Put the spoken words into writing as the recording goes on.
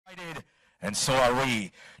And so are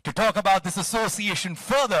we. To talk about this association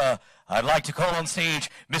further, I'd like to call on stage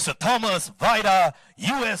Mr. Thomas Vida,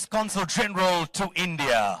 U.S. Consul General to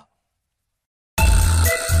India.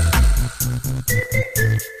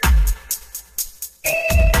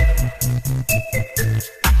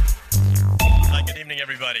 Good evening,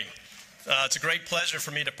 everybody. It's a great pleasure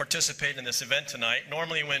for me to participate in this event tonight.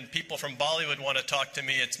 Normally, when people from Bollywood want to talk to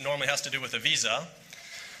me, it normally has to do with a visa.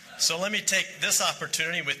 So let me take this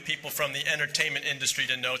opportunity with people from the entertainment industry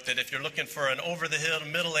to note that if you're looking for an over-the-hill,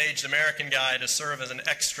 middle-aged American guy to serve as an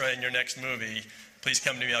extra in your next movie, please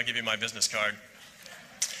come to me. I'll give you my business card.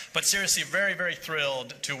 But seriously, very, very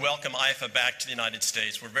thrilled to welcome IIFA back to the United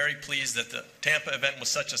States. We're very pleased that the Tampa event was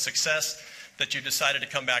such a success that you decided to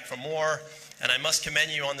come back for more. And I must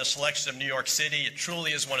commend you on the selection of New York City. It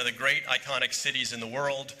truly is one of the great iconic cities in the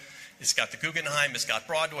world. It's got the Guggenheim, it's got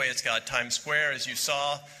Broadway, it's got Times Square, as you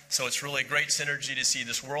saw. So it's really a great synergy to see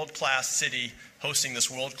this world-class city hosting this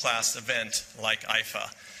world-class event like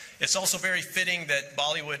IIFA. It's also very fitting that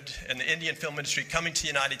Bollywood and the Indian film industry coming to the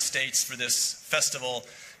United States for this festival,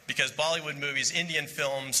 because Bollywood movies, Indian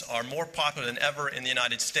films, are more popular than ever in the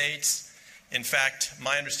United States. In fact,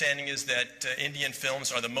 my understanding is that Indian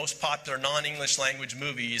films are the most popular non-English language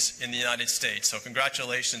movies in the United States. So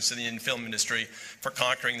congratulations to the Indian film industry for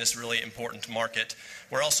conquering this really important market.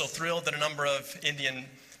 We're also thrilled that a number of Indian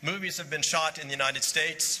movies have been shot in the United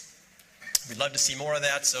States. We'd love to see more of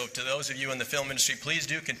that. So to those of you in the film industry, please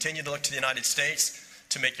do continue to look to the United States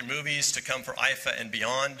to make your movies, to come for IIFA and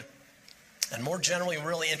beyond. And more generally, we're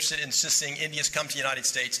really interested in seeing Indians come to the United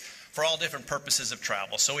States for all different purposes of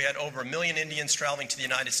travel. So we had over 1 million Indians traveling to the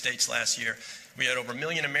United States last year. We had over 1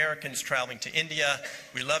 million Americans traveling to India.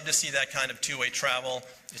 We love to see that kind of two-way travel.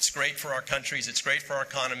 It's great for our countries, it's great for our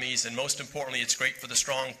economies, and most importantly, it's great for the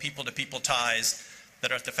strong people-to-people ties that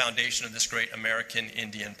are at the foundation of this great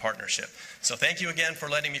American-Indian partnership. So thank you again for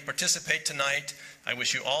letting me participate tonight. I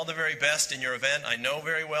wish you all the very best in your event. I know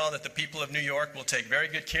very well that the people of New York will take very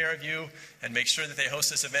good care of you and make sure that they host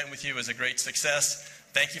this event with you as a great success.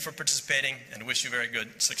 Thank you for participating and wish you very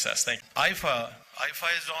good success. Thank you. IIFA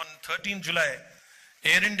is on 13 July.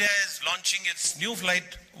 Air India is launching its new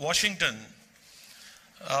flight, Washington,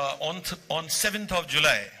 on 7th of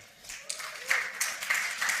July.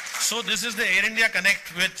 So this is the Air India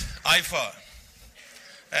Connect with IIFA.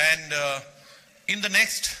 And in the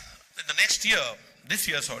next year,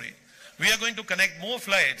 we are going to connect more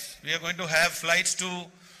flights. We are going to have flights to,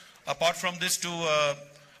 apart from this, to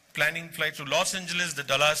planning flights to Los Angeles, the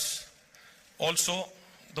Dallas. Also,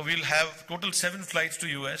 we'll have total 7 flights to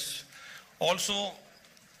US. Also,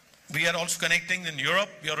 we are also connecting in Europe.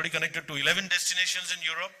 We already connected to 11 destinations in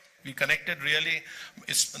Europe. We connected really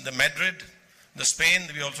the Madrid, the Spain.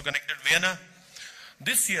 We also connected Vienna.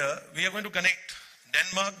 This year, we are going to connect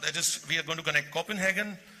Denmark. That is, we are going to connect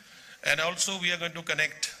Copenhagen. And also, we are going to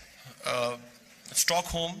connect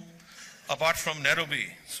Stockholm, apart from Nairobi.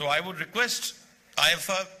 So I would request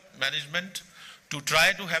IIFA management to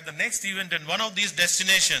try to have the next event in one of these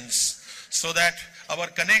destinations so that our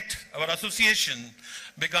connect, our association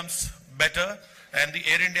becomes better and the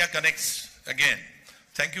Air India connects again.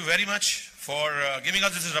 Thank you very much for giving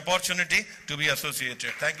us this opportunity to be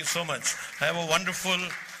associated. Thank you so much. Have a wonderful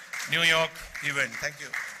New York event. Thank you.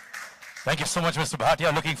 Thank you so much, Mr.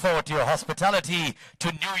 Bhatt. Looking forward to your hospitality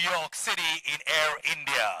to New York City in Air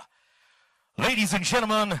India. Ladies and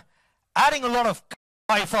gentlemen, adding a lot of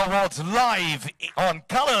IIFA Awards live on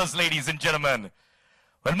Colors, ladies and gentlemen.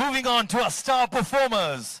 Well, moving on to our star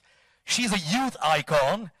performers. She's a youth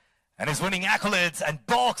icon and is winning accolades and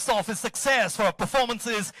box office success for her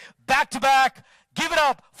performances back-to-back. Give it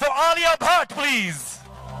up for Alia Bhatt, please.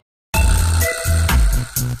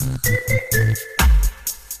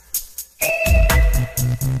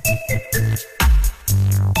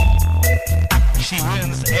 She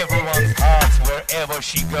wins everyone's hearts wherever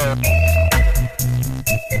she goes.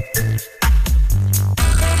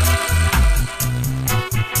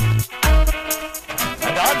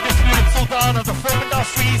 And the undisputed sultan of the film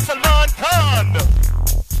industry, Salman Khan.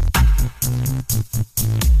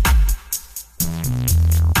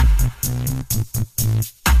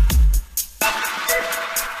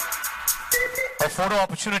 A photo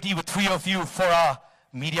opportunity with 3 of you for our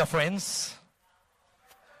media friends.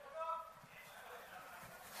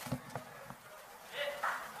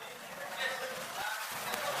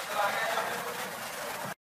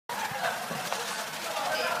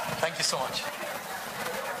 Thank you so much.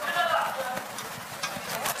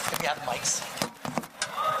 Can we have the mics?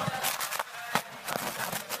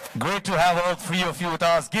 Great to have all 3 of you with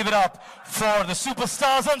us. Give it up for the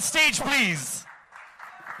superstars on stage, please.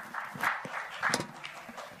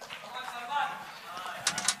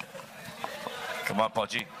 Come on,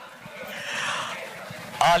 Paji.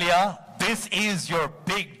 Alia, this is your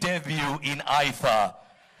big debut in IIFA.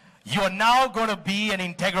 You are now going to be an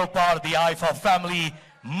integral part of the IIFA family.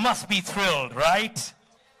 Must be thrilled, right?